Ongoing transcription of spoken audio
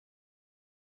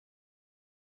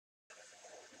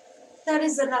That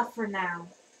is enough for now.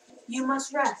 You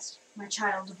must rest, my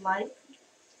child of light.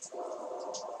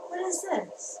 What is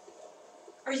this?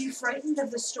 Are you frightened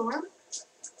of the storm?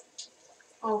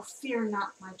 Oh, fear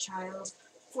not, my child,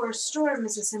 for a storm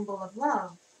is a symbol of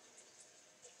love.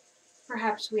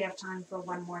 Perhaps we have time for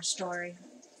one more story.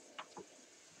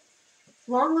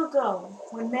 Long ago,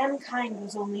 when mankind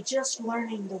was only just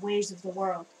learning the ways of the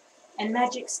world, and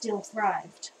magic still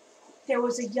thrived, there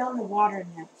was a young water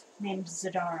nymph named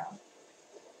Zadara.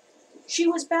 She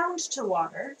was bound to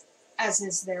water, as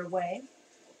is their way,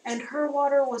 and her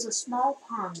water was a small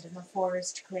pond in a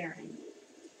forest clearing,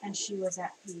 and she was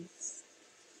at peace.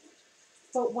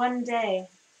 But one day,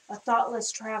 a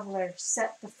thoughtless traveler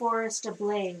set the forest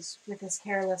ablaze with his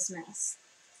carelessness,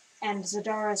 and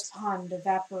Zadara's pond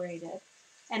evaporated,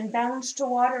 and bound to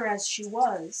water as she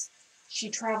was, she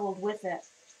traveled with it,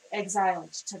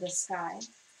 exiled to the sky.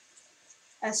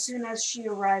 As soon as she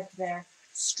arrived there,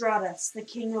 Stratus, the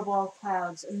king of all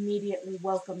clouds, immediately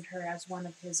welcomed her as one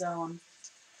of his own.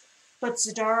 But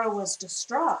Zadara was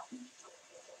distraught.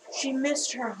 She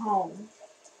missed her home,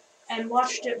 and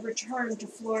watched it return to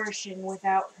flourishing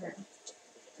without her,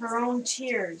 her own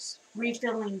tears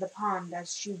refilling the pond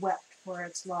as she wept for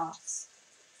its loss.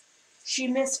 She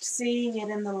missed seeing it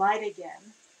in the light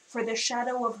again, for the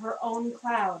shadow of her own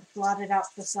cloud blotted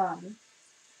out the sun.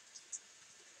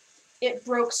 It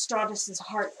broke Stratus's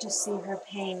heart to see her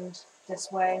pained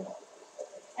this way,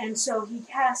 and so he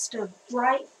cast a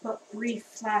bright but brief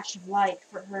flash of light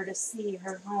for her to see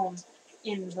her home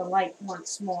in the light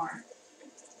once more.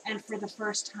 And for the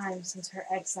first time since her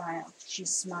exile, she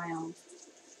smiled.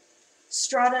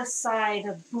 Stratus sighed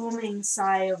a booming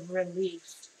sigh of relief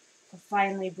for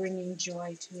finally bringing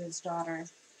joy to his daughter.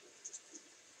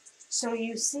 So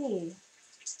you see,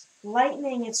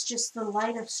 lightning is just the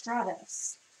light of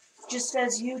Stratus, just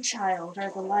as you, child,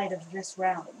 are the light of this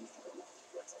realm.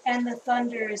 And the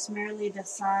thunder is merely the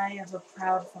sigh of a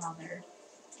proud father,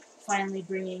 finally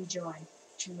bringing joy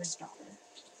to his daughter.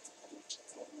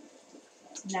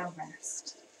 Now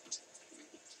rest.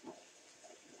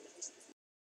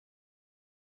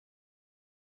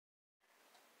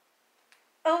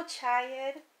 Oh,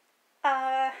 child,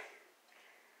 uh,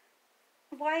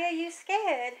 why are you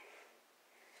scared?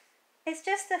 It's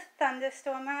just a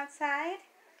thunderstorm outside.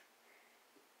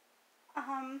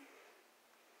 Um,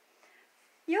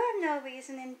 you have no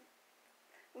reason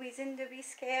to be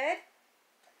scared.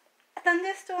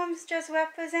 Thunderstorms just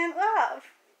represent love.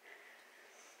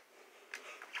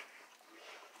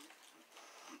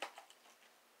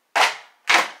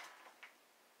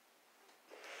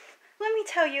 Let me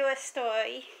tell you a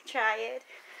story, child.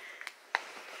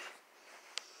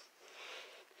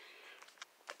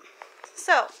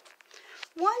 So,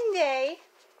 one day,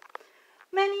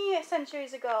 many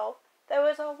centuries ago, there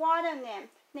was a water nymph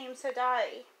named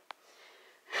Sadari.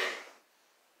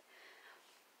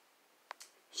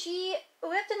 She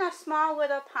lived in a small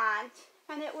little pond,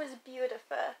 and it was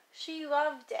beautiful. She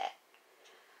loved it.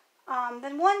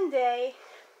 Then one day,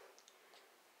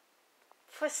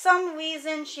 for some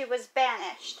reason, she was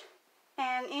banished,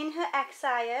 and in her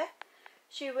exile,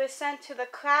 she was sent to the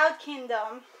Cloud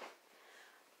Kingdom,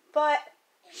 but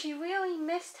she really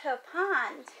missed her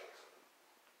pond.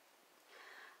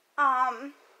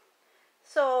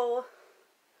 So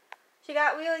she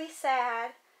got really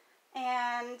sad,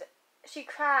 and she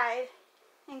cried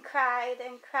and cried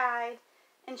and cried,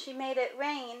 and she made it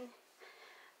rain,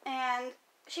 and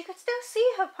she could still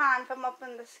see her pond from up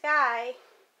in the sky,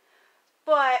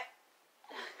 but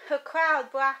her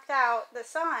cloud blocked out the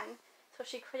sun, so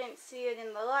she couldn't see it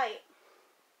in the light.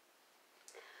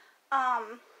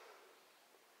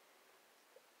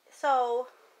 So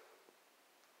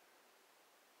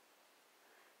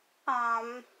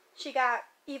she got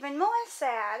even more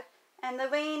sad, and the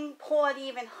rain poured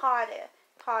even harder,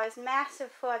 caused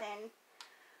massive flooding.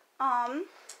 And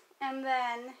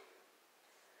then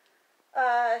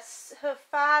her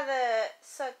father,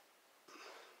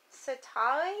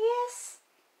 Satarius,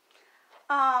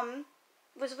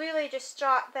 was really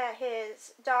distraught that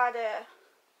his daughter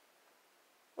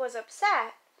was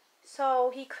upset.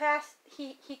 So he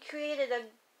created a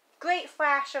great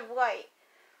flash of light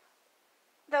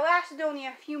that lasted only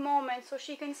a few moments so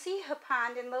she can see her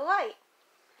pond in the light.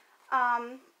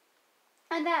 And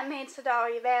that made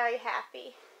Sadari very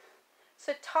happy.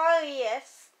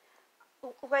 Satarius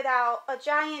let out a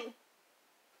giant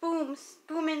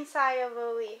booming sigh of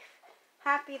relief,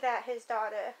 happy that his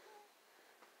daughter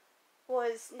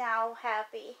was now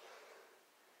happy.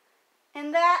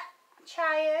 And that,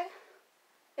 child,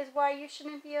 is why you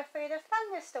shouldn't be afraid of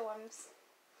thunderstorms.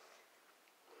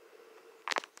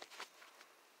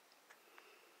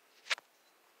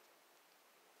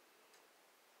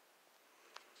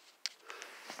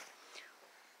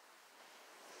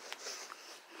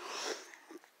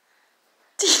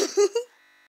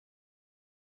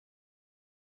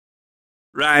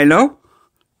 Rhino,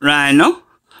 Rhino,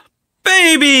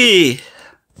 baby!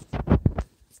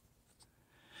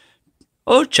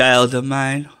 Oh, child of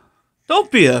mine, don't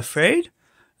be afraid.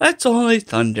 That's only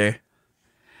thunder.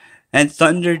 And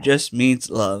thunder just means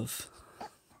love.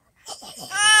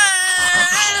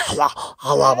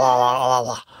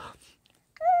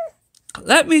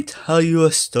 Let me tell you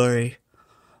a story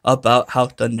about how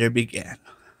thunder began.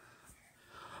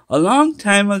 A long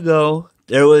time ago,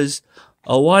 there was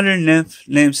a water nymph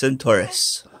named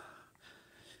Centaurus.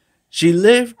 She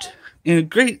lived in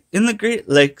the Great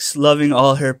Lakes, loving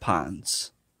all her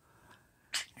ponds.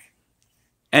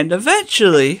 And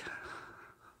eventually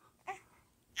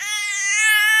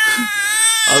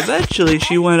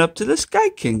she went up to the Sky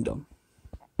Kingdom.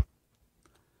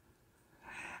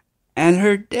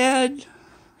 And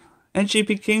she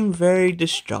became very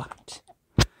distraught.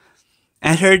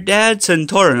 And her dad,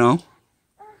 Centorno,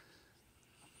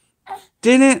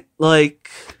 didn't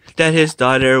like that his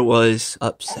daughter was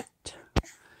upset.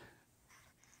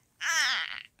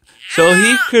 So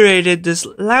he created this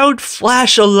loud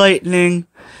flash of lightning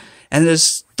and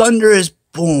this thunderous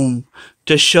boom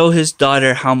to show his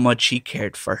daughter how much he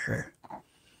cared for her.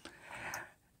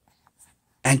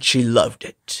 And she loved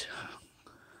it.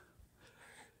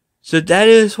 So that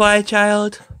is why,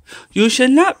 child, you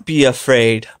should not be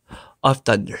afraid of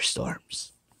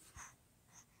thunderstorms.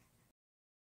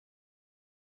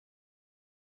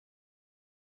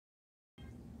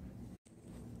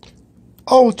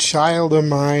 Oh, child of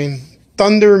mine,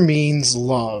 thunder means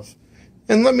love.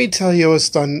 And let me tell you a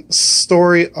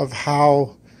story of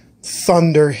how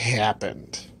thunder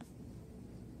happened.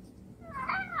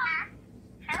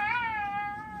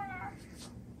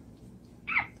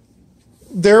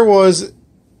 There was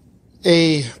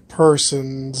a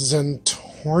person,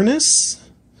 Zentornis,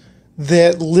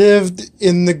 that lived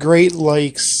in the Great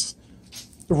Lakes,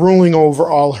 ruling over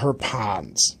all her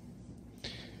ponds.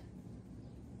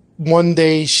 One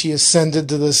day she ascended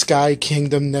to the Sky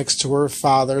Kingdom next to her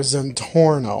father,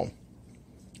 Zentorno.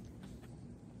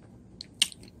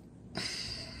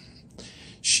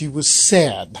 She was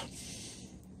sad.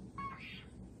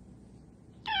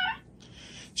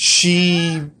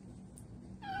 She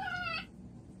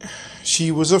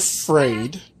was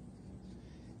afraid,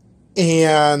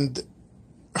 and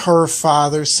her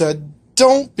father said,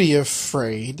 "Don't be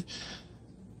afraid.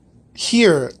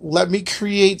 Here, let me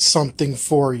create something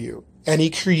for you." And he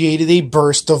created a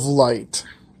burst of light.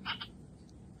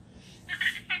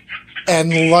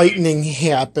 And lightning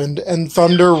happened, and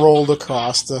thunder rolled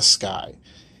across the sky.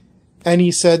 And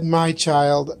he said, "My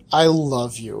child, I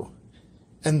love you."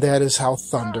 And that is how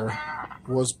thunder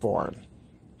was born.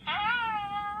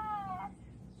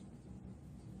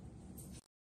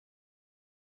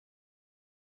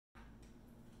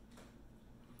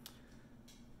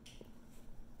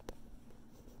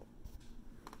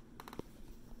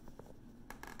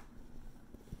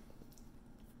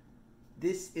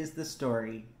 This is the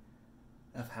story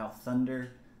of how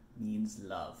thunder means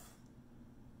love.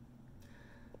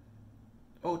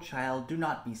 Oh, child, do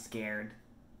not be scared.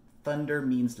 Thunder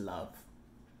means love.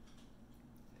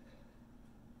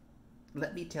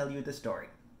 Let me tell you the story.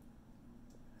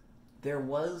 There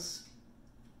was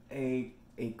a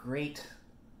great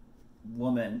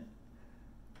woman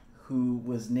who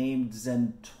was named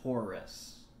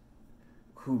Zentorus,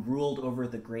 who ruled over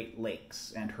the Great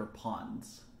Lakes and her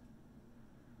ponds.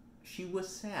 She was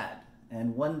sad,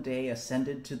 and one day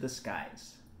ascended to the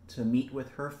skies to meet with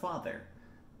her father,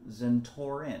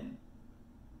 Zentorin.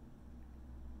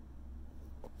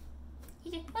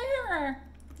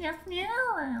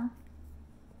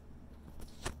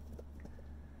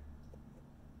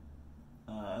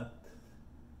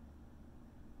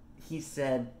 He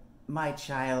said, "My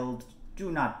child,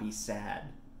 do not be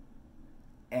sad,"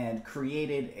 and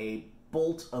created a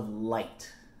bolt of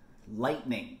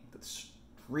lightning that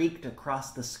streaked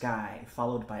across the sky,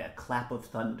 followed by a clap of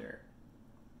thunder.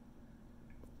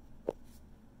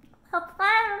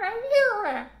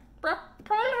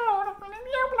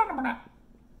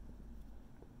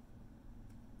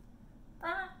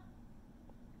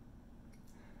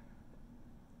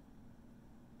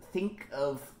 Think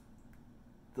of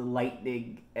the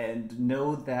lightning and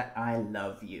know that I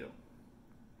love you.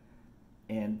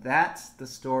 And that's the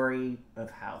story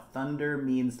of how thunder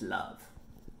means love.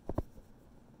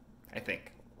 I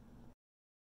think.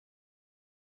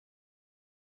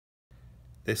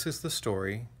 This is the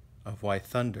story of why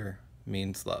thunder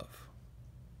means love.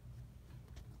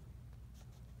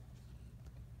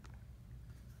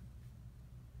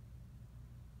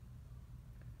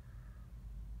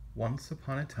 Once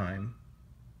upon a time,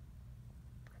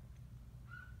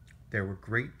 there were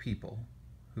great people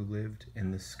who lived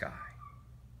in the sky.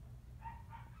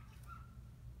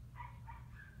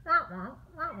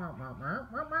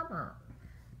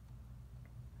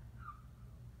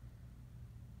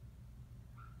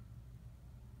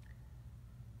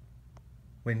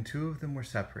 When two of them were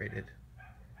separated,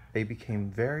 they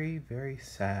became very, very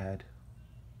sad.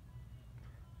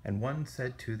 And one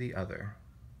said to the other,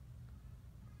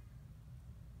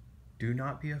 "Do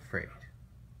not be afraid.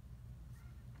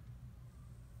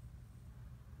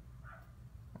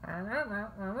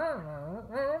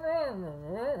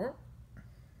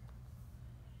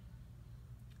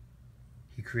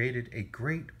 He created a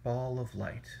great ball of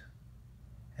light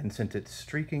and sent it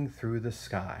streaking through the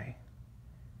sky.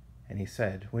 And he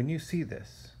said, 'When you see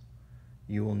this,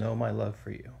 you will know my love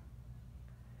for you.'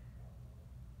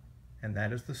 And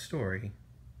that is the story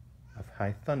of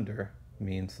High Thunder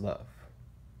Means Love,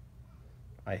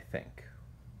 I think.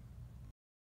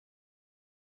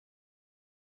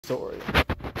 Story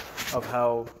of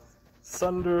how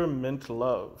thunder meant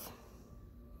love.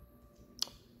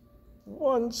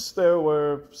 Once there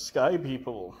were sky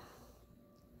people.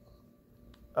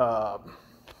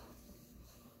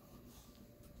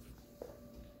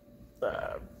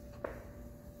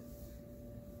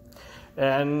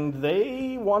 And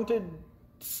they wanted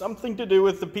something to do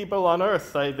with the people on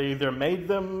Earth. They either made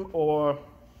them or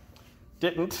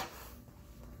didn't.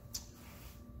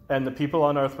 And the people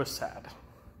on Earth were sad.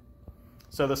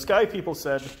 So the sky people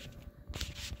said,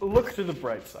 look to the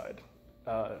bright side.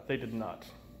 They did not,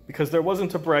 because there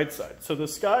wasn't a bright side. So the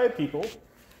sky people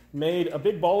made a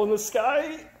big ball in the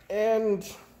sky, and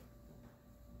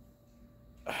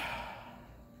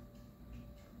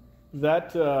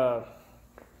that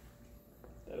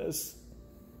is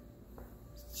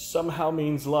somehow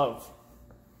means love,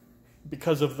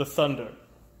 because of the thunder,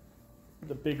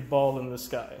 the big ball in the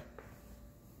sky.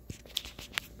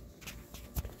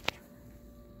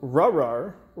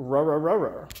 Rar-rar,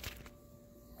 rar-rar-rar-rar.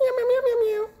 Meow, meow, meow, meow,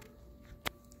 meow.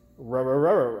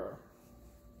 Rar-rar-rar-rar-rar.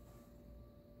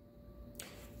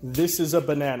 This is a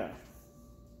banana.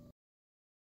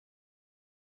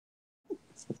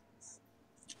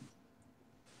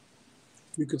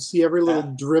 You could see every little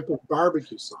drip of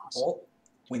barbecue sauce. Oh,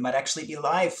 we might actually be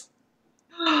live.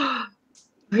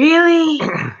 Really?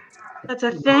 That's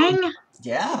a thing?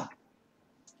 Yeah.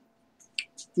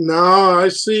 No, I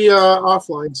see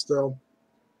offline still.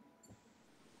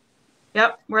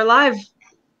 Yep, we're live.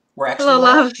 We're actually Hello,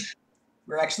 live? love.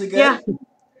 We're actually good? Yeah.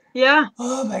 Yeah.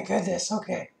 Oh my goodness,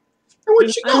 okay.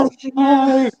 Where'd you go?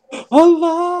 Yeah.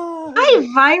 Alive! Hi,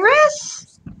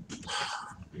 Virus!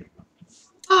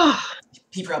 Oh,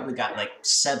 He probably got like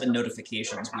 7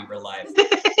 notifications we were live.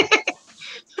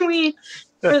 we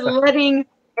are letting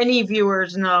any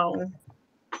viewers know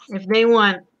if they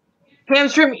want. Hey, I'm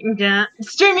streaming.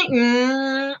 Streaming.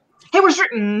 Hey, we're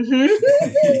streaming.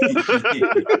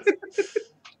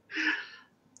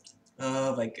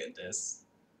 Oh my goodness.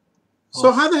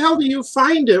 So how the hell do you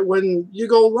find it when you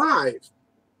go live?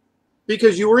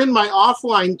 Because you were in my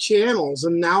offline channels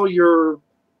and now you're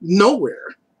nowhere.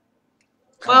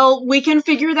 Well, we can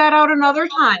figure that out another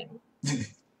time.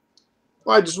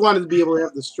 Well, I just wanted to be able to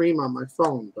have the stream on my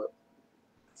phone, but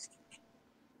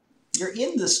You're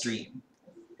in the stream.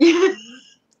 hey,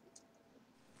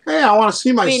 I want to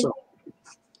see myself.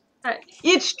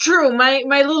 It's true. My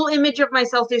little image of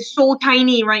myself is so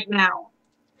tiny right now.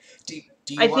 Do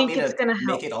you I want think me it's to gonna make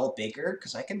help. it all bigger?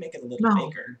 Because I can make it a little No.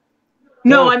 bigger.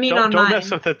 No, I mean on don't mine. mess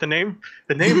with it. The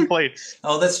name plates.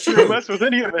 Oh, that's Don't true. mess with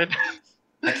any of it.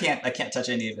 I can't touch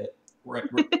any of it.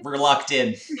 We're locked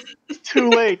in. Too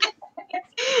late.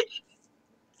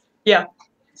 Yeah.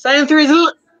 Silent 3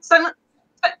 is silent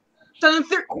 3.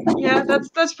 Yeah,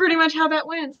 that's pretty much how that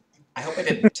went. I hope I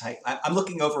didn't type. I'm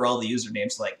looking over all the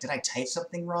usernames like, did I type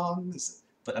something wrong?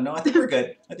 But no, I think we're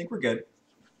good. I think we're good.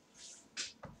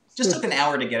 Just took an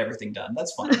hour to get everything done.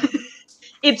 That's fine.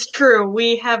 It's true.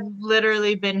 We have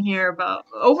literally been here about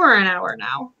over an hour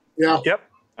now. Yeah. Yep.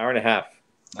 Hour and a half.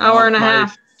 Hour and a my-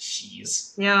 half.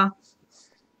 Jeez. Yeah.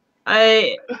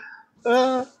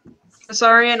 Uh,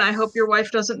 Sorry, and I hope your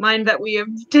wife doesn't mind that we have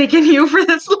taken you for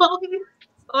this long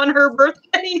on her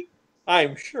birthday.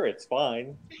 I'm sure it's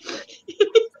fine.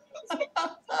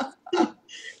 Ah.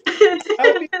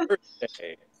 Happy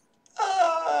birthday.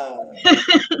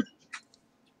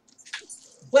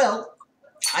 Well,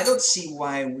 I don't see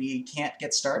why we can't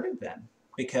get started then,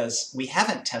 because we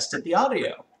haven't tested the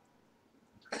audio.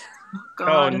 oh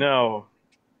God. no.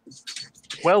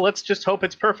 Well, let's just hope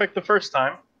it's perfect the first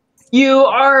time. You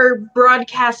are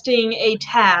broadcasting a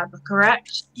tab,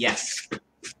 correct? Yes.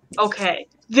 Okay.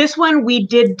 This one we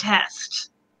did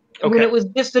test. When Okay. it was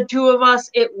just the two of us,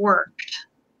 it worked.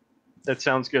 That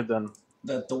sounds good then.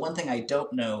 The one thing I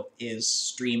don't know is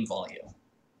stream volume.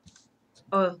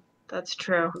 Oh, that's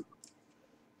true.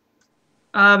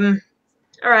 All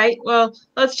right. Well,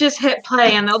 let's just hit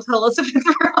play, and they'll tell us if it's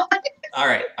wrong. All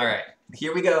right.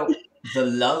 Here we go. The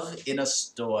Love in a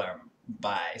Storm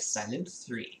by Silent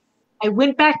 3. I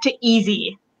went back to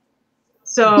easy.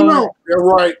 So No, you're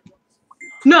right.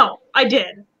 no, I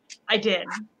did.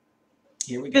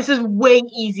 Here we go. This is way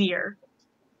easier.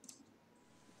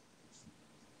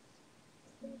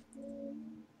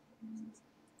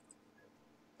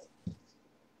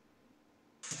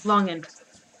 Long end.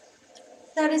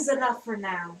 That is enough for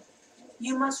now.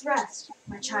 You must rest,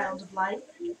 my child of light.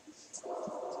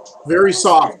 Very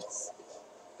soft.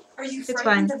 Are you It's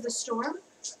frightened fine. of the storm?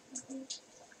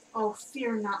 Oh,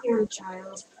 fear not, my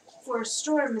child, for a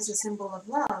storm is a symbol of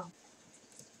love.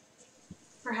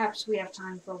 Perhaps we have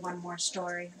time for one more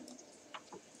story.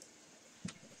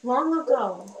 Long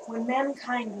ago, when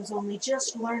mankind was only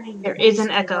just learning There the is ways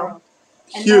an of the echo. world,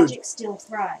 and Huge. magic still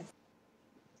thrived.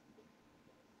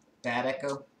 Bad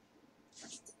echo?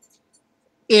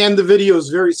 And the video is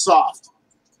very soft.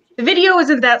 The video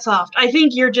isn't that soft. I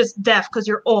think you're just deaf because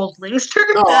you're old, Lingster.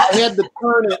 No, I had to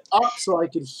turn it up so I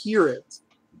could hear it.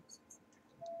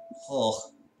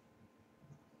 Oh,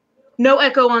 No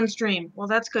echo on stream. Well,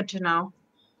 that's good to know.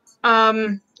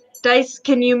 Dice,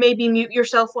 can you maybe mute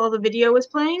yourself while the video is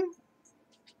playing?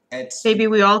 it's. Maybe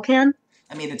we all can?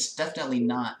 I mean, it's definitely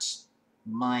not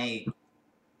my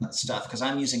stuff because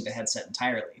I'm using the headset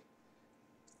entirely.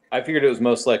 I figured it was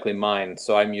most likely mine,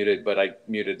 so I muted, but I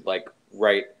muted like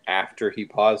right after he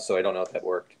paused, so I don't know if that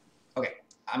worked. Okay,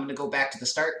 I'm gonna go back to the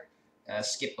start.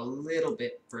 Skip a little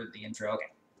bit for the intro. Okay,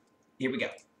 here we go.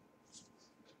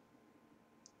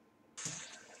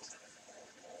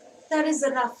 That is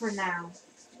enough for now.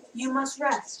 You must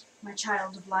rest, my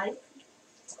child of light.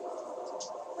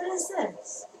 What is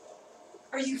this?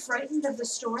 Are you frightened of the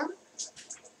storm?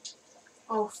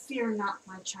 Oh, fear not,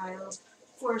 my child,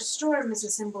 for a storm is a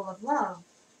symbol of love.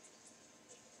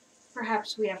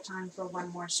 Perhaps we have time for one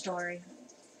more story.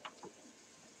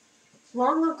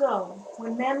 Long ago,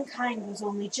 when mankind was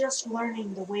only just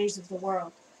learning the ways of the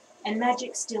world, and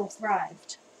magic still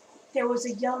thrived, there was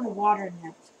a young water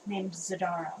nymph named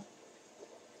Zadara.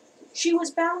 She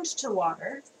was bound to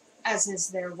water, as is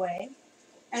their way,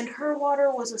 and her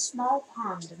water was a small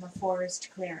pond in a forest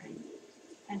clearing,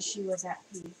 and she was at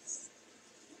peace.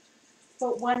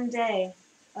 But one day,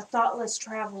 a thoughtless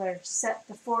traveler set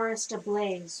the forest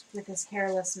ablaze with his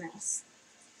carelessness,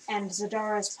 and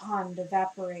Zadara's pond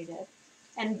evaporated,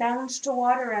 and bound to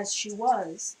water as she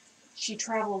was, she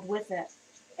traveled with it,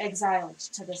 exiled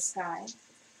to the sky.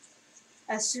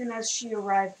 As soon as she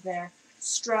arrived there,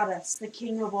 Stratus, the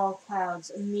king of all clouds,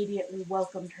 immediately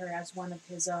welcomed her as one of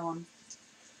his own.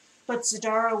 But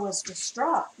Zadara was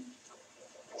distraught.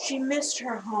 She missed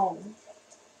her home,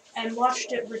 and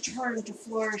watched it return to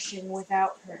flourishing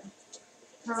without her,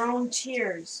 her own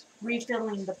tears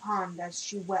refilling the pond as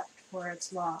she wept for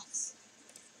its loss.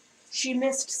 She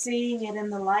missed seeing it in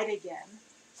the light again,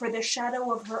 for the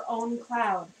shadow of her own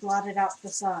cloud blotted out the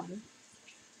sun.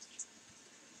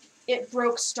 It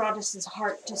broke Stratus's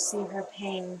heart to see her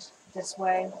pained this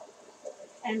way,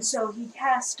 and so he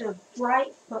cast a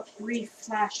bright but brief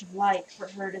flash of light for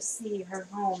her to see her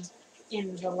home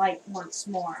in the light once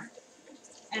more.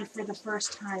 And for the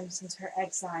first time since her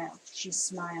exile, she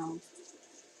smiled.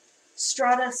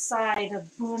 Stratus sighed a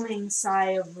booming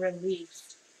sigh of relief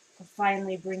for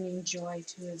finally bringing joy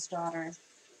to his daughter.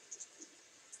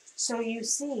 So you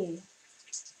see,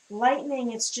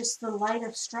 lightning is just the light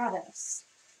of Stratus,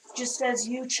 just as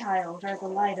you, child, are the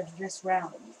light of this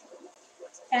realm.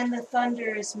 And the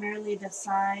thunder is merely the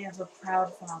sigh of a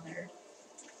proud father,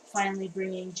 finally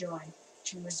bringing joy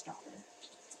to his daughter.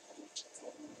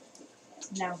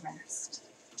 Now rest.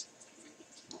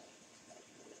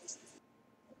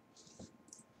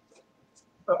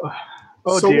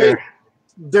 Oh So dear. wait,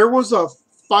 there was a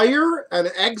fire, an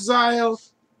exile.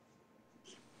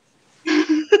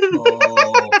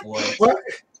 Oh boy. What?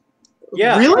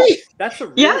 Yeah, Really? that's a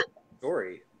real Yeah.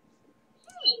 story.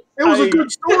 It was a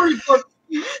good story, but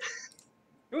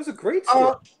It was a great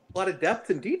story. A lot of depth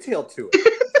and detail to it.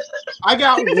 I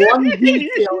got one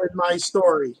detail in my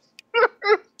story.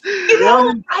 You know,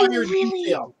 One entire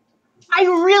detail. I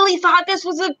really thought this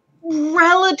was a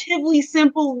relatively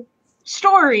simple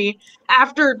story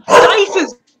after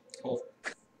Dice's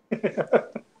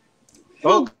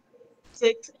Oh,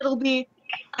 It'll be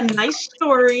a nice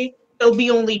story. There'll be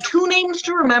only 2 names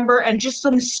to remember and just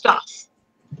some stuff.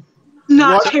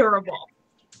 Not What? terrible.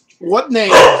 What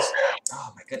names?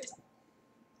 Oh my goodness.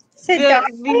 The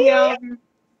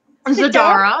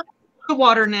Zadara, the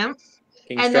water nymph,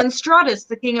 King and then Stratus,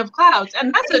 the king of clouds.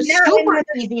 And that's a Now super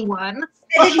easy one.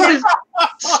 Because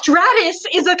Stratus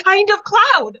is a kind of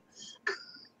cloud.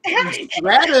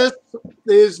 Stratus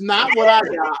is not what I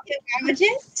got.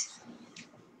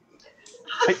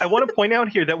 I want to point out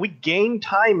here that we gained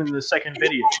time in the second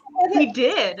video. We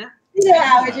did.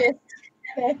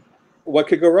 What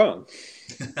could go wrong?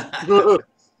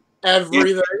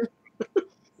 Everything.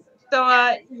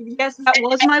 So, yes, that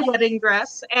was my wedding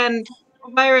dress. And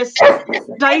Virus,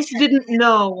 Dice didn't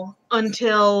know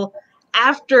until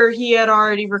after he had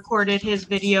already recorded his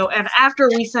video and after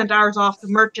we sent ours off to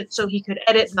Merchant so he could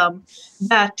edit them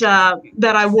that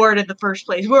I wore it in the first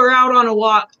place. We were out on a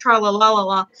walk,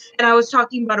 tra-la-la-la-la, and I was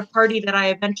talking about a party that I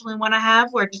eventually want to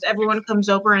have where just everyone comes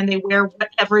over and they wear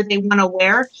whatever they want to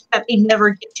wear that they never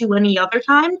get to any other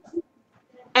time.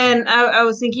 And I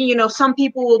was thinking, you know, some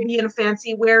people will be in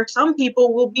fancy wear, some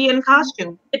people will be in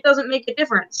costume. It doesn't make a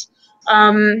difference.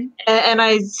 And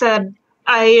I said,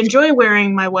 I enjoy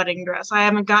wearing my wedding dress. I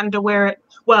haven't gotten to wear it.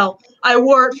 Well, I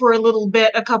wore it for a little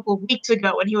bit a couple of weeks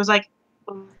ago, and he was like,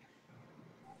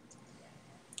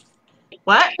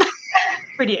 what?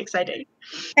 Pretty exciting.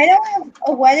 I don't have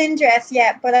a wedding dress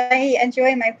yet, but I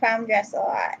enjoy my prom dress a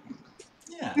lot.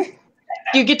 Yeah. Do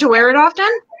you get to wear it often?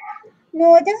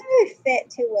 No, it doesn't really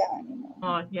fit too well anymore.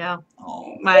 Oh, yeah.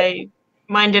 Oh.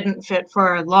 Mine didn't fit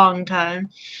for a long time,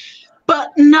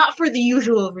 but not for the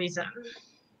usual reason.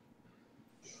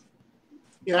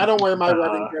 Yeah, I don't wear my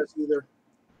wedding dress either.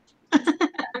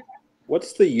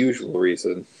 What's the usual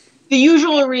reason? The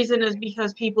usual reason is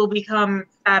because people become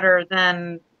fatter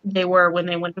than they were when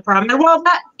they went to prom. And while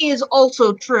that is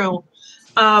also true,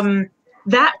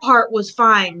 that part was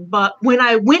fine. But when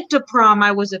I went to prom,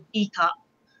 I was a B cup.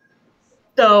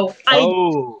 So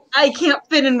I can't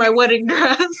fit in my wedding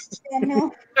dress. Yeah,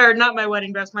 no, Or not my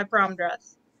wedding dress, my prom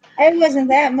dress. I wasn't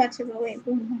that much of a late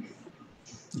bloomer.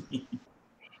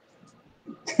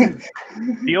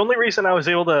 The only reason I was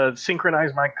able to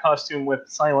synchronize my costume with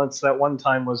Silence that one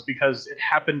time was because it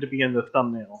happened to be in the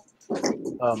thumbnail.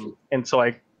 And so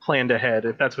I planned ahead,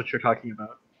 if that's what you're talking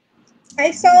about.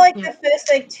 I saw like the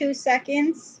first 2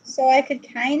 seconds, so I could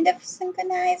kind of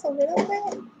synchronize a little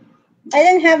bit. I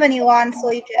didn't have any long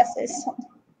sleeve dresses. So.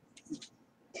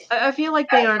 I feel like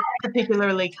they aren't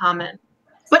particularly common.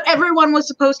 But everyone was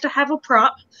supposed to have a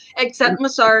prop, except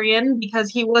Masarian, because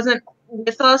he wasn't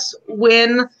with us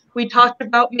when we talked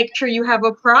about make sure you have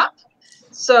a prop.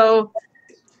 So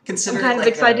Consider I'm kind of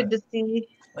excited to see.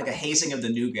 Like a hazing of the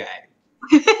new guy.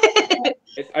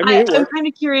 I'm kind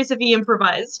of curious if he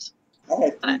improvised.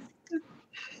 But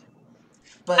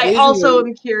I also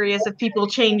am curious if people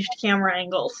changed camera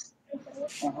angles.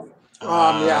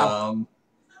 Yeah.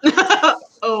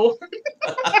 Oh.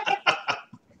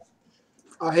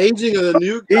 A hazing of the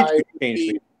new guy would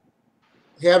be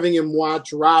having him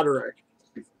watch Roderick.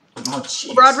 Oh,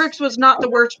 jeez. Roderick's was not the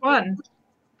worst one.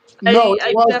 No,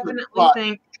 I definitely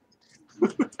think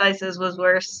Dice's was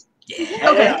worse. Yeah.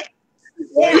 Okay.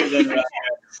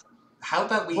 How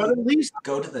about we at least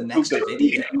go to the next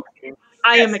video?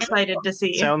 I am excited to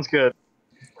see. Sounds good.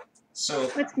 So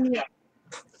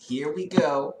here we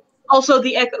go. Also,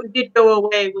 the echo did go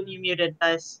away when you muted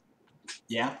Dice.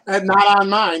 Yeah. And not on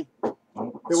mine. It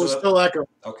was still echo.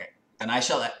 Okay. Then I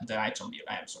shall mute.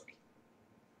 I am sorry.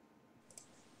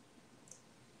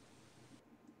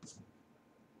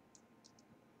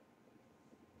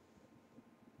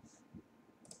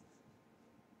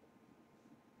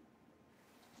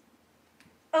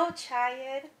 Oh,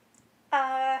 child.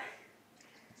 Why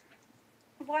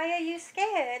are you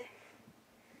scared?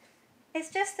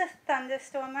 It's just a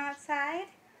thunderstorm outside.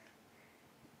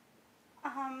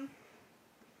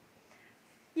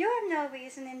 You have no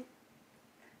reason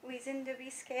to be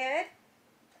scared.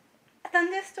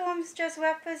 Thunderstorms just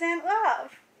represent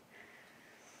love.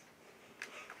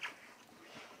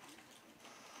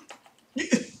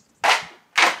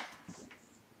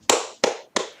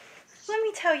 Let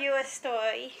me tell you a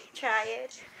story,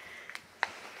 child.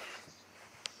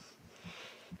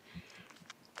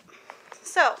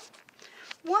 So,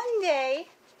 one day,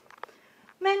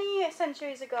 many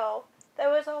centuries ago, there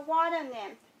was a water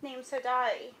nymph named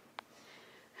Sadari.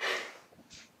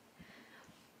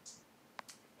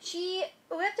 She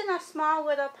lived in a small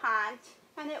little pond,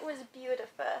 and it was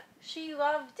beautiful. She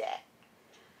loved it.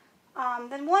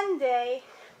 Then one day,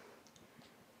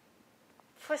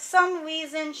 for some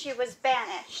reason, she was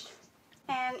banished.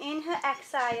 And in her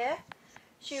exile,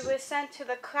 she was sent to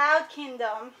the Cloud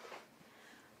Kingdom.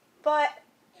 But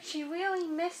she really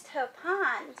missed her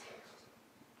pond.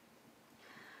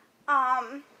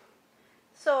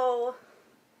 So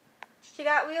she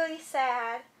got really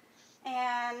sad,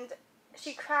 and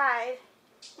she cried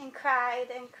and cried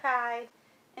and cried,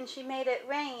 and she made it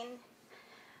rain.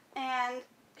 And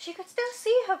she could still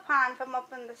see her pond from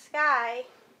up in the sky,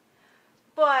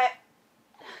 but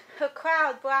her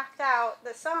cloud blocked out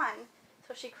the sun,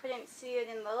 so she couldn't see it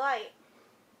in the light.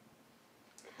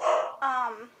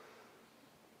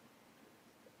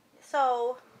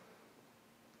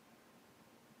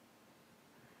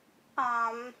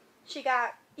 She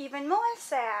got even more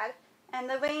sad, and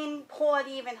the rain poured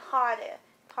even harder,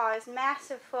 caused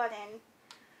massive flooding.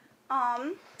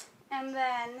 And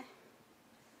then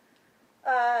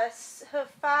her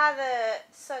father,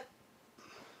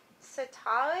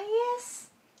 Satarius,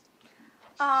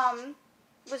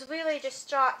 was really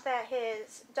distraught that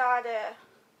his daughter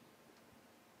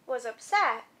was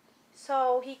upset.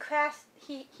 So he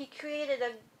created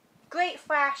a great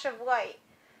flash of light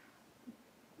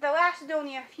that lasted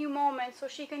only a few moments so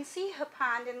she can see her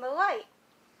pond in the light.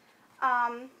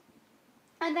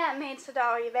 And that made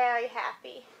Sadari very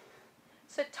happy.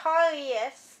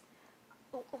 Satarius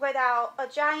let out a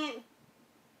giant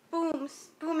boom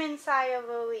inside of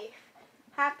a leaf,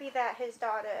 happy that his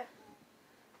daughter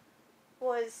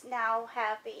was now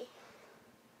happy.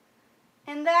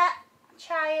 And that,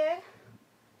 child,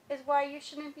 is why you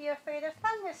shouldn't be afraid of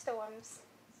thunderstorms.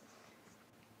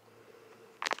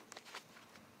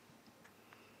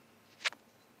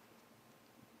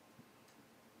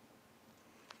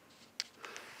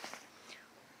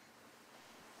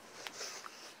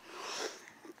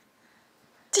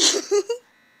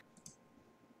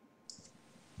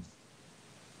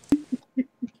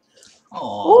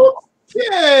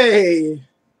 Okay.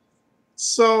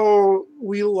 So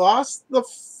we lost the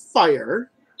fire.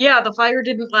 Yeah, the fire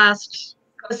didn't last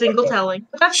a single telling.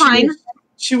 But that's fine.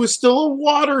 She was still a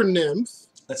water nymph.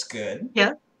 That's good.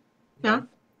 Yeah. Yeah.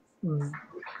 The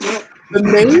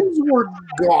names were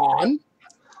gone.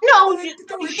 No,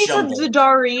 she said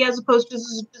Zadari as opposed to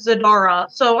Zadara.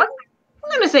 So I'm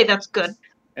going to say that's good.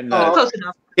 And close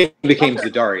enough. It became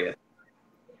Zadarius.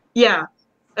 Yeah.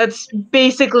 That's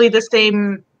basically the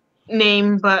same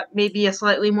name, but maybe a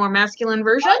slightly more masculine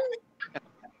version.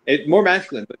 More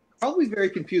masculine, but probably very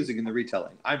confusing in the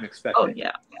retelling. I'm expecting. Oh,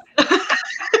 yeah.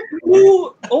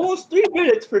 Ooh, almost 3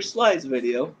 minutes for Sly's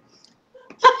video.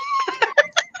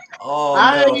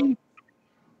 No.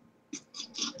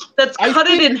 Let's cut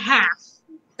it in half.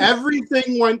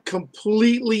 Everything went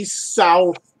completely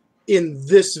south in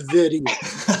this video.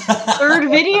 Third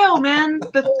video, man.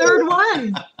 The third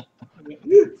one.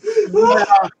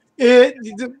 Yeah,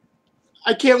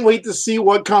 I can't wait to see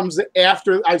what comes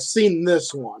after I've seen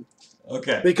this one.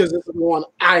 Okay. Because it's the one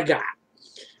I got.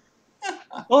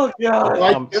 Oh,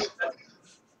 God.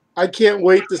 I can't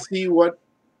wait to see what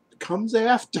comes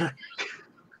after.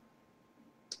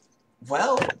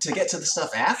 Well, to get to the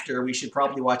stuff after, we should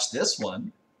probably watch this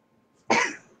one.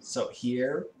 So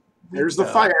here's the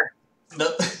fire. No,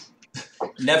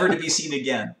 never to be seen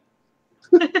again.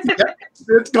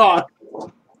 It's gone.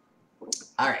 All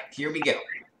right, here we go.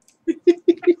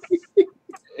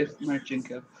 It's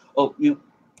Marchenko. Oh, mute.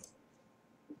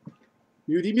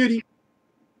 Muty.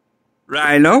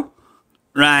 Rhino,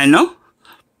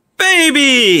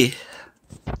 baby!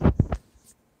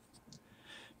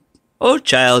 Oh,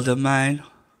 child of mine,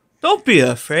 don't be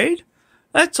afraid.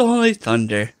 That's only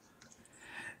thunder.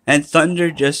 And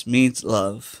thunder just means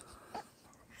love.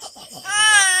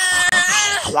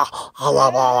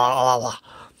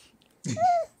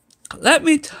 Let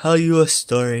me tell you a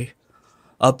story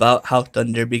about how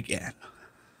thunder began.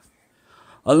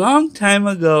 A long time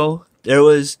ago, there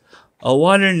was a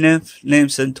water nymph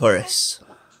named Centaurus.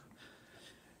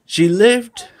 She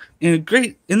lived in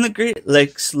the Great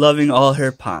Lakes, loving all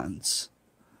her ponds.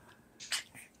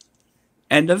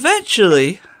 And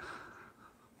eventually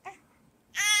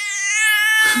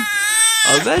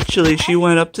she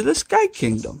went up to the Sky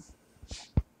Kingdom.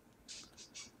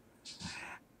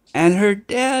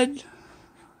 And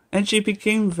she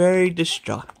became very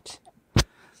distraught.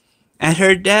 And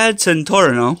her dad,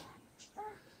 Centaurino,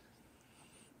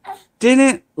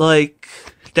 didn't like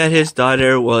that his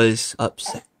daughter was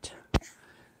upset.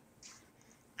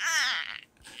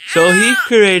 So he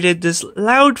created this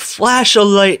loud flash of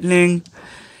lightning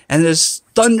and this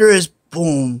thunderous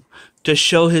boom to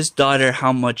show his daughter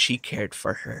how much he cared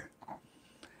for her.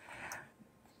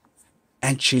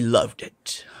 And she loved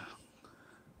it.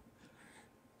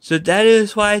 So that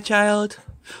is why, child,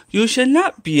 you should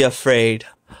not be afraid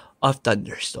of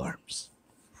thunderstorms.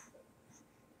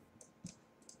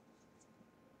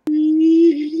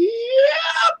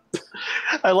 Yep.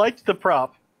 I liked the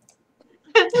prop.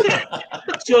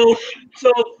 So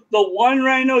the 1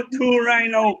 rhino, 2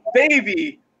 rhino,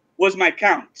 baby was my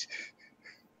count.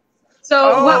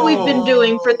 So what we've been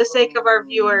doing for the sake of our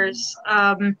viewers,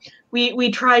 we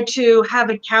try to have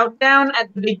a countdown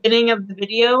at the beginning of the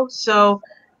video, so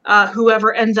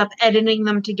whoever ends up editing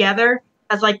them together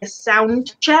has like a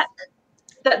sound check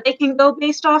that they can go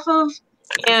based off of,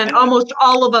 and almost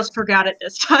all of us forgot it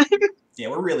this time. Yeah,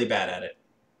 we're really bad at it.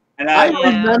 And I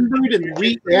remembered and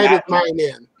re-added mine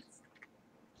in.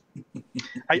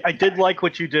 I did like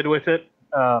what you did with it.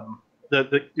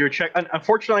 Your check.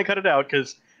 Unfortunately, I cut it out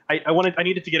because I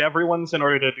needed to get everyone's in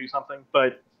order to do something.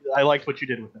 But I liked what you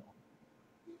did with it.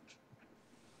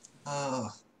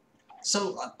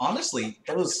 So honestly,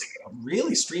 that was a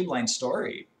really streamlined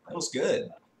story. That was good.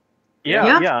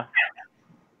 Yeah.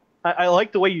 I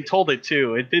like the way you told it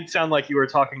too. It did sound like you were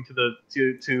talking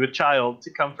to a child to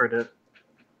comfort it.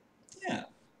 Yeah.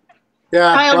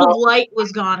 Child of Light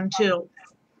was gone too.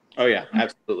 Oh yeah,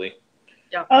 absolutely.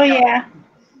 Yeah. Oh yeah.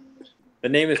 The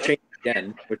name has changed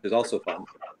again, which is also fun.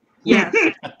 Yeah.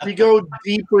 We go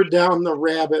deeper down the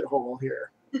rabbit hole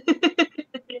here.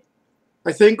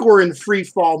 I think we're in free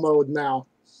fall mode now.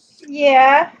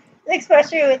 Yeah.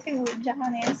 Especially with who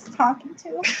John is talking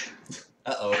to.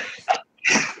 Uh-oh.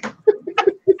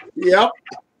 Yep.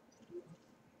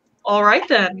 All right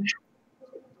then.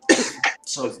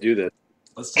 So let's do this.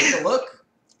 Let's take a look.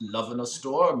 Love in a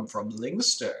Storm from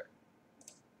Lingster.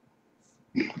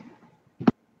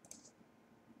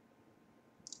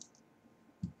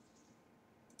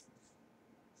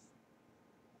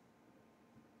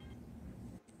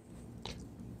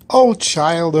 Oh,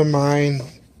 child of mine,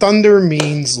 thunder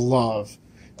means love.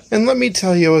 And let me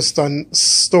tell you a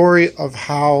story of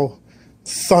how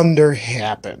thunder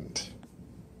happened.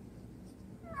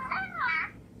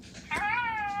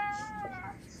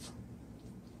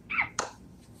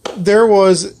 There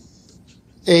was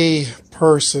a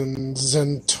person,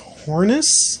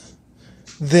 Zentornis,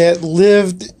 that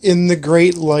lived in the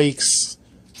Great Lakes,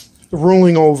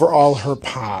 ruling over all her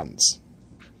ponds.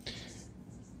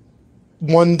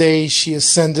 One day she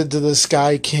ascended to the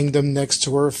Sky Kingdom next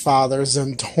to her father,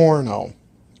 Zentorno.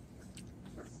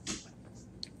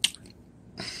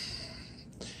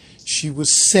 She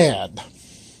was sad.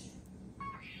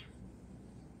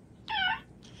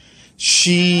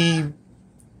 She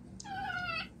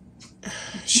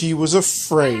was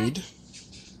afraid,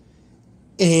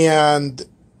 and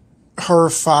her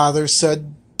father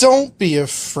said, "Don't be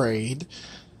afraid.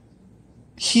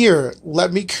 Here,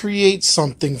 let me create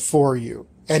something for you."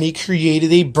 And he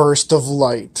created a burst of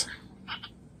light.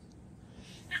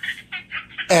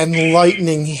 And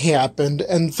lightning happened,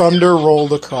 and thunder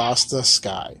rolled across the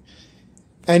sky.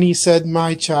 And he said,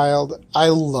 "My child, I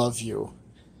love you."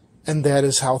 And that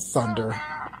is how thunder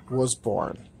was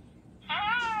born.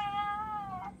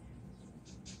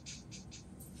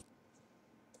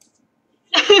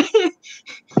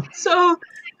 So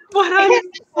what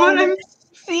I'm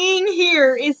seeing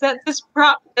here is that this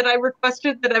prop that I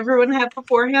requested that everyone have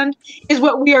beforehand is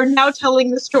what we are now telling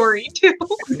the story to.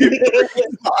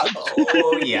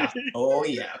 Oh yeah. Oh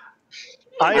yeah.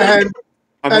 I'm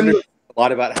wondering a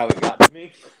lot about how it got to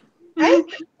me. I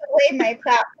threw away my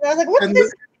prop. I was like, what's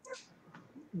this?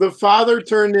 The father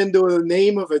turned into the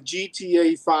name of a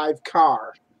GTA 5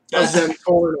 car, a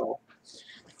Zentorno.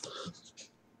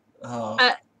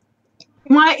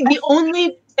 The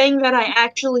only thing that I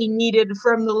actually needed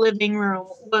from the living room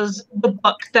was the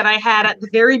book that I had at the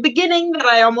very beginning that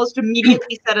I almost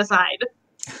immediately set aside.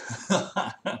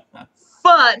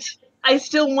 But I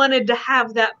still wanted to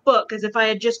have that book, as if I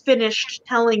had just finished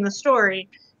telling the story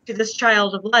to this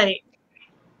child of light.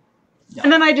 Yeah.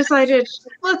 And then I decided,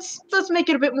 let's make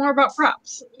it a bit more about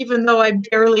props, even though I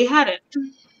barely had it.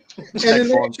 And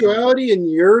in actuality, in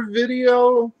your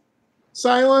video,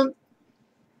 Silent,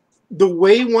 the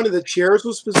way one of the chairs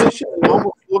was positioned, it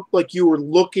almost looked like you were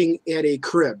looking at a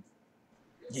crib.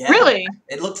 Yeah. Really?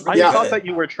 It looked really I thought that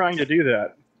you were trying to do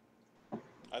that.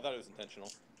 I thought it was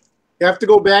intentional. You have to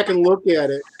go back and look at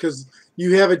it, because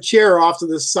you have a chair off to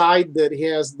the side that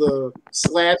has the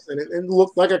slats in it, and it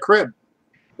looked like a crib.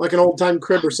 Like an old-time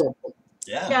crib or something.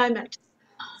 Yeah. Yeah, I meant.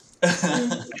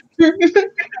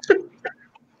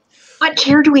 What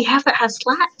chair do we have that has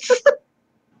slats?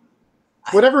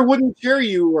 Whatever wooden chair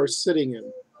you are sitting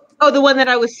in. Oh, the one that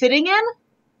I was sitting in?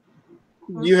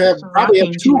 You have probably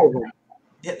have two of them.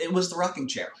 Yeah, it was the rocking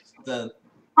chair.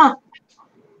 Huh.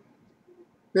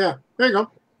 Yeah, there you go.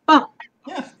 Oh.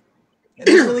 Yeah. It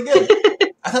was really good.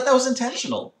 I thought that was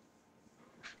intentional.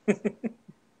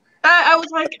 I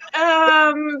was like,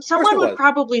 someone would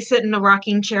probably sit in a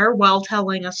rocking chair while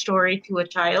telling a story to a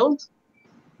child.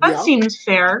 That seems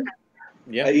fair.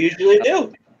 Yeah, I usually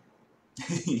do.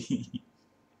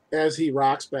 As he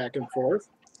rocks back and forth.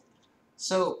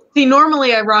 So See,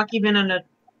 normally I rock even in a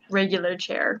regular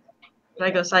chair, but I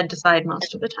go side to side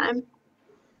most of the time.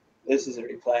 This is a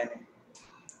recliner.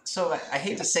 So I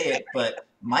hate to say it, but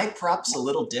my prop's a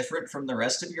little different from the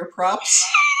rest of your props.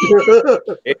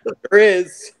 It sure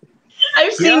is.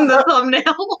 I've seen the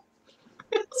thumbnail.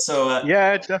 So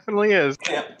yeah, it definitely is.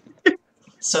 Yeah.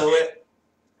 So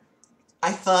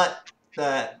I thought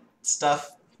that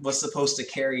stuff was supposed to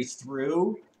carry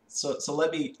through. So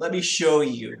let me show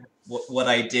you what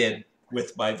I did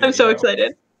with my video. I'm so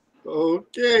excited.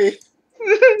 Okay.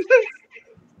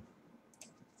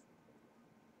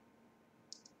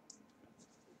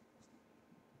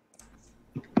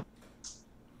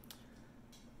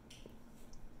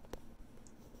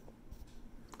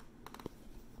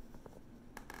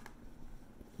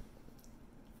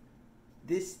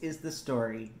 This is the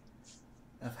story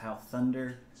of how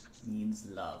thunder means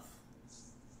love.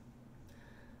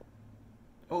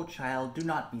 Oh, child, do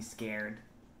not be scared.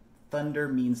 Thunder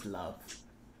means love.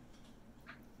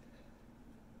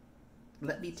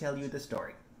 Let me tell you the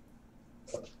story.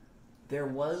 There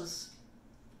was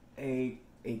a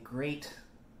great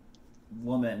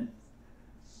woman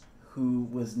who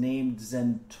was named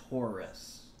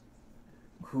Zentaurus,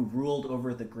 who ruled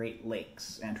over the Great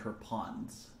Lakes and her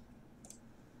ponds.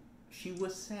 She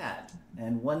was sad,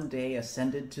 and one day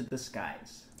ascended to the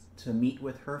skies to meet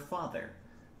with her father,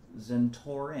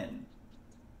 Zentaurin.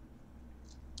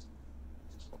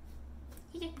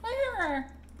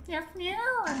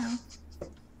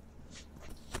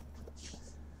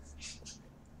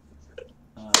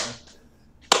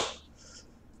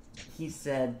 He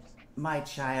said, "My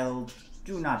child,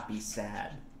 do not be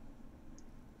sad,"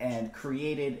 and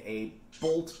created a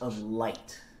bolt of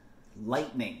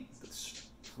lightning that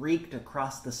streaked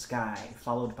across the sky,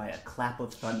 followed by a clap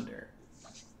of thunder.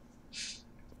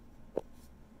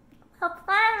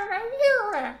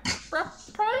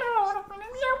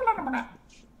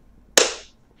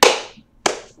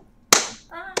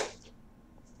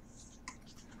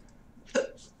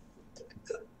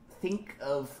 Think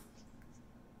of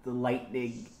the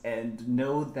lightning and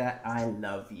know that I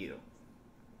love you.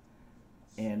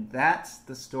 And that's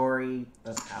the story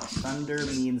of how thunder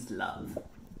means love.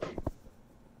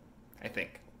 I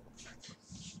think.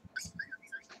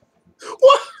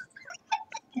 What?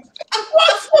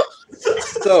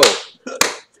 So,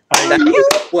 that's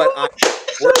what I...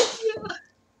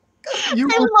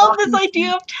 I love this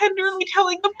idea of tenderly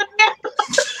telling a banana.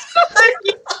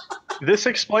 This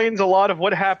explains a lot of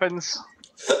what happens.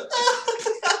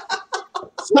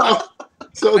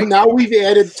 So now we've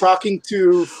added talking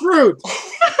to fruit.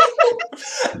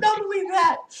 Not only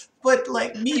that, but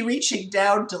like me reaching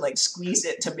down to like squeeze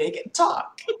it to make it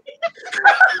talk.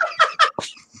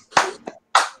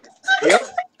 Yep.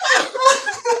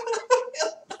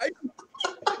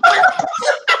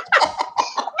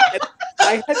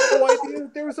 I had no idea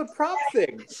that there was a prop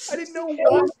thing. I didn't know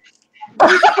what.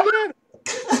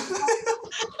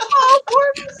 Oh,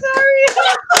 poor sorry.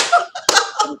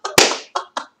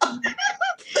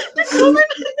 The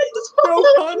comment is no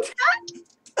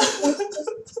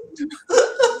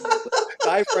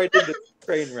dive right into the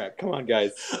train wreck. Come on,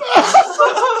 guys.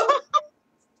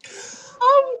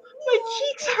 Oh, my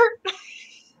cheeks hurt.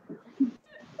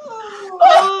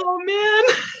 Oh, man.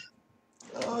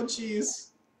 Oh, jeez.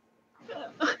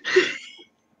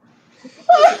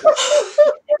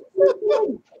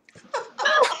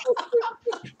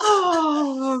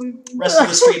 Oh, rest of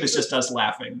the stream is just us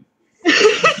laughing.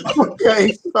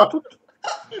 Okay, so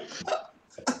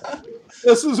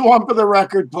this is one for the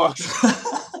record book.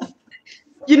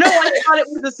 You know, I thought it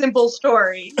was a simple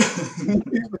story.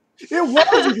 It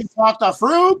was. You talked to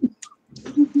fruit.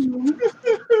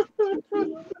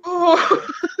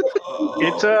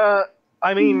 It's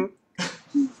I mean,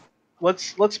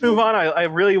 let's move on. I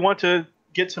really want to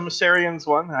get to Masarian's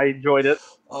one. I enjoyed it.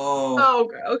 Oh.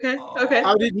 Okay. Okay.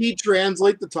 How did he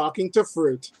translate the talking to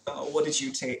fruit? What did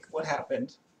you take? What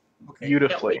happened? Okay.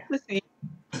 Beautifully.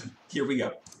 Here we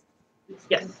go.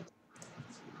 Yes.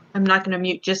 I'm not going to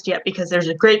mute just yet because there's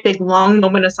a great big long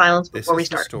moment of silence before we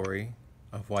start. This is the story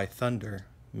of why thunder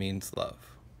means love.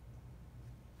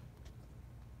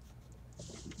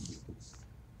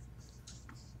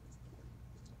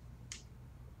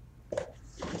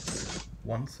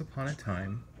 Once upon a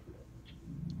time,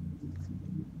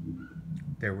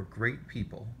 there were great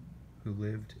people who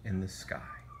lived in the sky.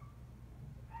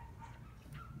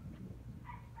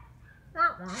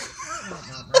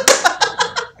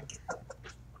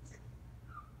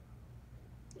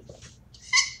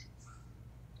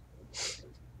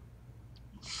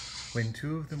 When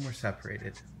two of them were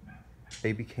separated,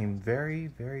 they became very,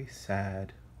 very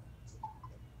sad.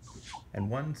 And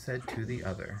one said to the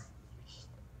other,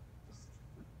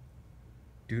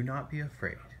 "Do not be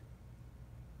afraid.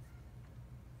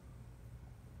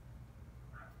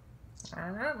 He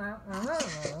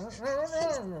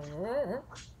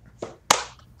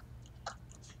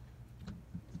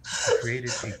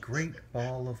created a great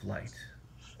ball of light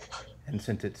and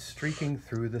sent it streaking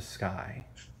through the sky.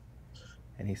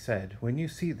 And he said, 'When you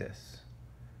see this,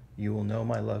 you will know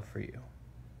my love for you.'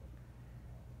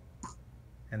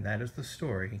 And that is the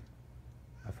story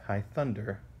of how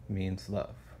thunder means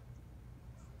love,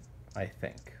 I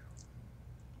think.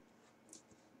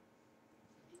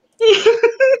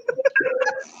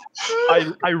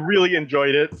 I really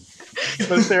enjoyed it,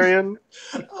 Mosarian.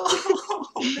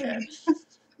 Oh, man.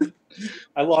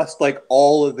 I lost like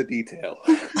all of the detail.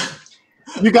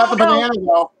 You got the banana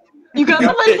though. You got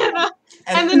the banana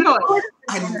and the noise.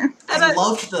 I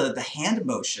loved the hand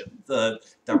motion. The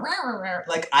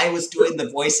like I was doing the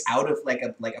voice out of like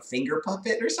a finger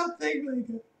puppet or something. Like,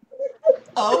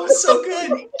 oh, it was so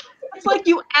good. It's like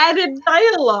you added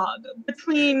dialogue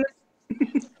between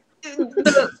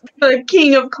the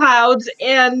King of Clouds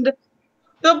and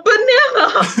the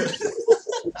banana.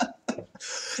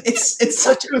 It's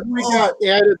such a we got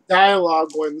added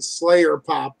dialogue when Slayer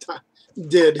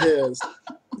did his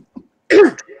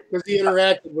because he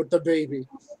interacted with the baby.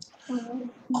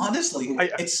 Honestly,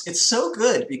 it's so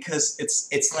good because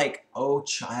it's like, oh,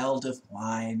 child of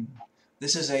mine,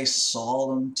 this is a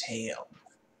solemn tale.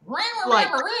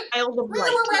 Like child of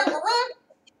light.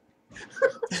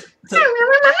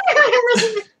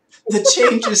 The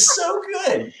change is so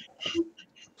good.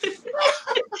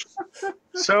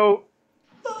 So,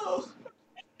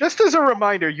 just as a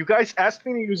reminder, you guys asked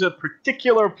me to use a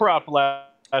particular prop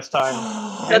last time.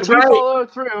 That's and we right.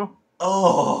 followed through.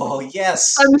 Oh,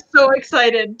 yes. I'm so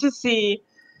excited to see.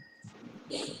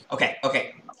 Okay.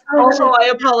 Also,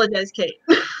 I apologize, Kate.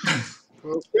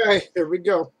 Okay, here we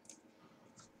go.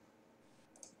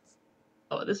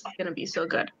 Oh, this is gonna be so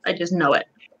good. I just know it.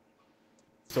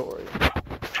 Story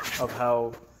of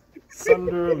how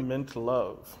thunder meant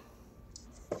love.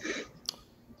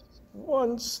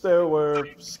 Once there were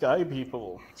sky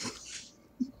people.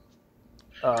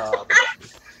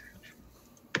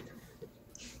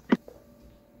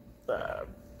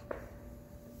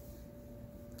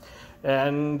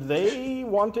 And they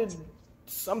wanted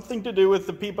something to do with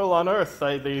the people on Earth.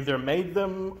 They either made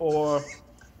them or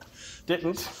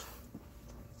didn't.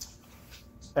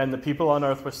 And the people on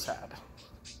Earth were sad.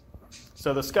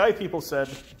 So the sky people said,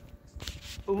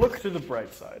 look to the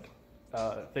bright side.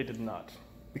 They did not,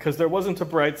 because there wasn't a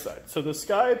bright side. So the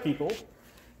sky people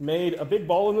made a big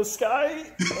ball in the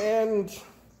sky, and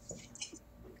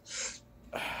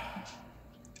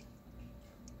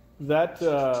that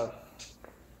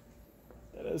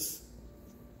is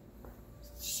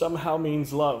somehow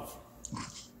means love,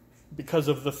 because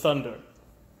of the thunder,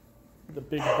 the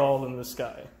big ball in the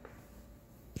sky.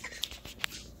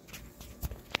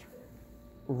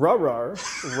 Rar-rar,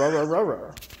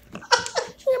 rar-rar-rar-rar. Meow,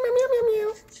 meow, meow, meow,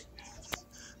 meow.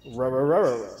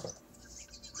 Rar-rar-rar-rar-rar.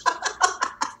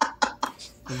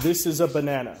 This is a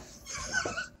banana.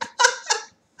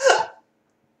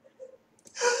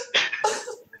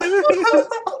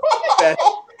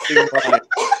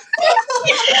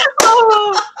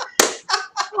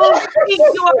 Oh, thank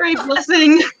you, Ari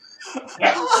Blessing.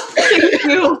 Thank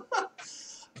you.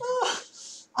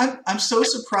 I'm so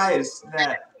surprised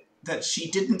that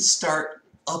she didn't start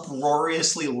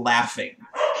uproariously laughing.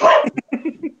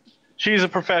 She's a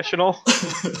professional.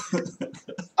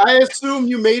 I assume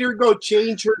you made her go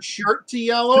change her shirt to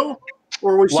yellow,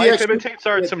 or was she Life actually imitates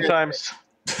art sometimes.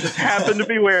 Just happened to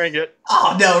be wearing it.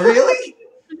 Oh, no, really?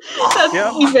 That's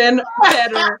Yep. even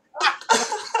better.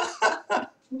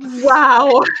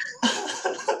 Wow.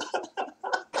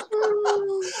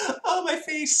 Oh, my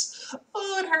face.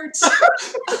 Oh, it hurts.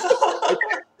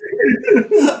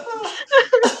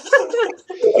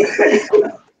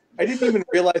 I didn't even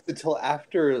realize until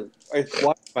after I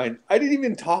watched mine. I didn't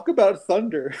even talk about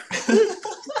thunder.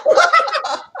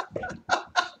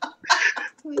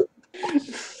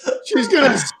 She's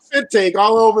gonna spit take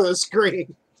all over the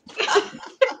screen.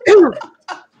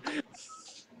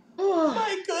 Oh,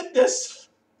 my goodness.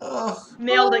 Oh.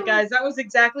 Nailed it, guys. That was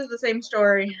exactly the same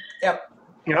story. Yep.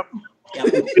 Yep.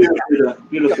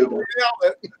 Beautiful.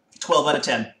 12 out of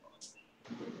 10.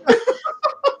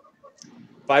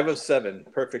 5 of 7.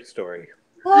 Perfect story.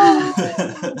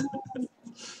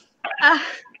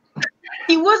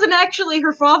 He wasn't actually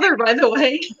her father, by the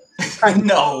way. I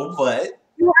know, but...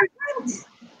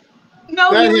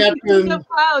 No, That he was the happened. King of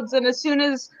Clouds, and as soon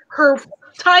as her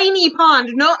tiny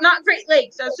pond. No, not Great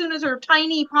Lakes. As soon as her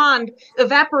tiny pond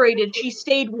evaporated, she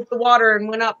stayed with the water and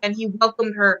went up, and he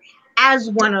welcomed her as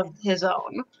one of his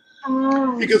own.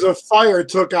 Because a fire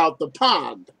took out the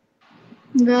pond.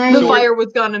 The fire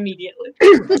was gone immediately.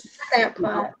 That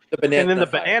part. And then the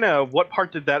banana, what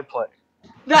part did that play?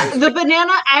 The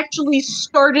banana actually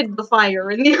started the fire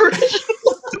in the original.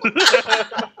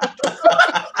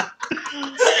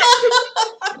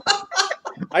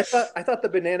 I thought the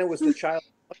banana was the child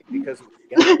because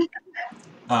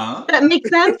That makes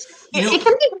sense. It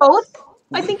can be both.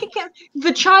 I think it can.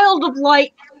 The child of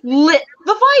light lit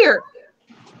the fire.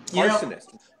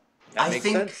 arsonist. That I makes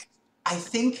think sense. I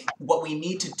think what we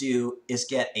need to do is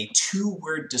get a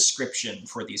 2-word description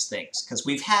for these things, because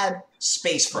we've had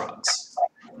space frogs,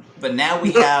 but now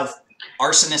we have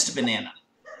arsonist banana.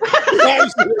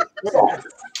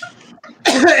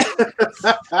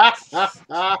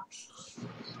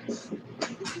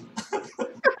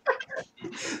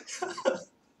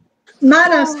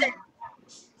 Monostate.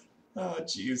 Oh,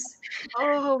 jeez.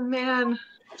 Oh man,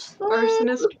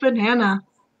 arsonist banana.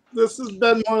 This has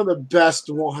been one of the best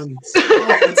ones.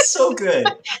 Oh, it's so good.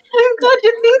 I'm glad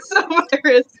you think so,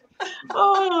 Iris.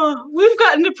 Oh, we've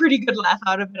gotten a pretty good laugh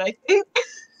out of it, I think.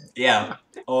 Yeah.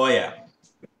 Oh, yeah.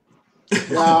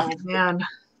 Oh man.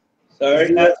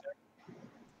 Sorry, not.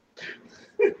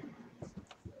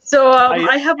 So I have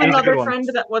I had a another good one. friend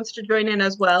that wants to join in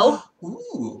as well.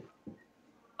 Ooh.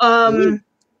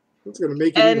 That's gonna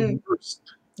make it even and- worse.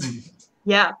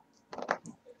 Yeah,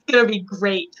 it's gonna be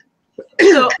great.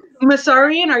 So,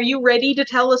 Masarian, are you ready to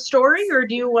tell a story, or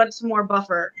do you want some more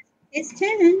buffer? It's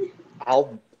 10.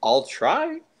 I'll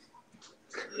try.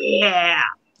 Yeah.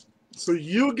 So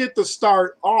you get to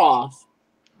start off.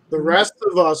 The rest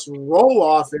of us roll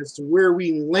off as to where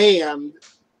we land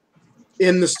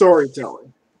in the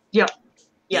storytelling. Yep.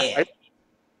 Yeah.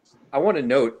 I want to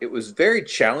note it was very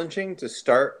challenging to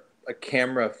start a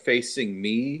camera facing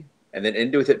me and then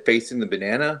end with it facing the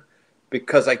banana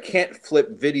because I can't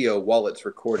flip video while it's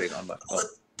recording on my phone.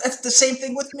 That's the same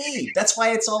thing with me. That's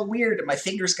why it's all weird and my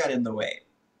fingers got in the way.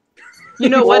 You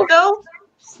know what though?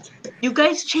 You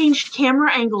guys changed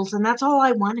camera angles, and that's all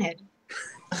I wanted.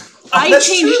 I that's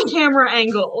changed true. camera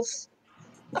angles.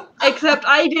 Except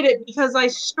I did it because I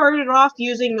started off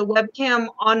using the webcam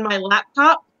on my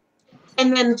laptop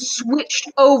and then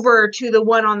switched over to the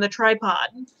one on the tripod.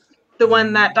 The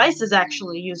one that Dice is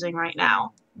actually using right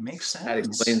now. Makes sense. That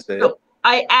explains it. So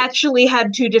I actually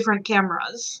had 2 different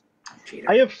cameras.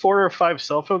 I have 4 or 5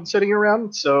 cell phones sitting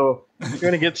around, so you're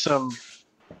gonna get some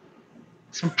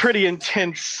pretty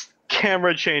intense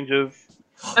camera changes.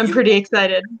 I'm pretty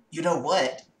excited. You know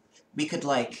what? We could,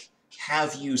 like,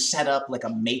 have you set up, like, a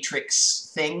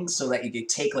matrix thing so that you could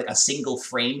take, like, a single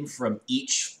frame from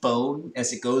each phone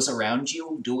as it goes around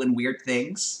you, doing weird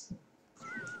things.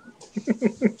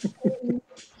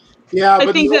 Yeah, I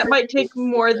but think that might take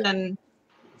more than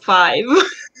 5.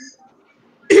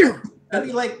 That'd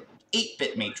be, like,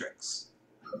 8-bit matrix.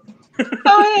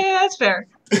 Oh, yeah, that's fair.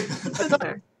 That's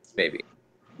fair. Maybe.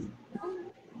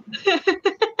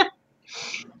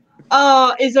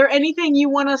 Is there anything you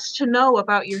want us to know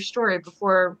about your story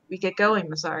before we get going,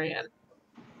 Masarian?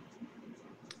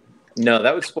 No,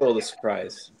 that would spoil the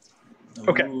surprise.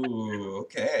 Okay. Ooh,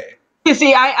 okay. You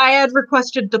see, I had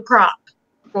requested the prop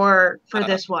for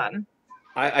this one.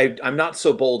 I'm not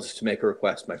so bold as to make a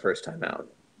request my first time out.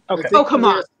 Okay. Oh, come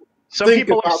on. Some Think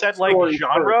people have about said the like story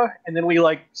genre, and then we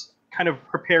like kind of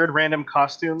prepared random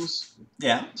costumes.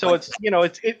 Yeah. So it's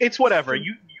it's whatever.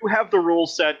 You have the rule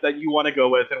set that you want to go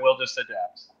with, and we'll just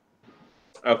adapt.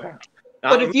 Okay.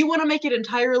 But if you want to make it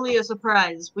entirely a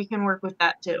surprise, we can work with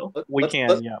that too. We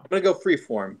can, yeah. I'm going to go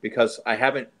freeform because I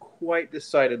haven't quite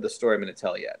decided the story I'm going to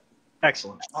tell yet.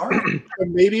 Excellent. All right.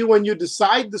 And maybe when you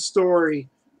decide the story,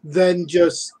 then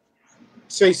just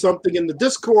say something in the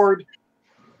Discord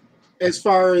as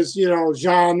far as,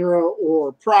 genre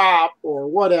or prop or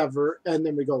whatever, and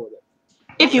then we go with it.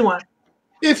 If you want.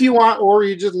 If you want, or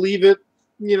you just leave it,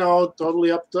 totally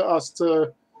up to us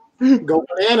to go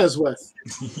bananas with.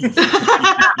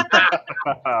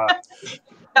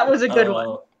 That was a good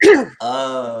one.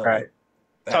 All right.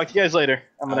 Talk to you guys later.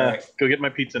 I'm going to go get my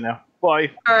pizza now. Bye.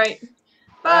 All right.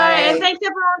 Bye. And thanks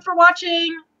everyone for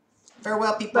watching.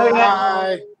 Farewell, people.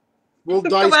 Bye. We'll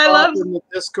dice Bye, off loves. in the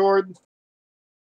Discord.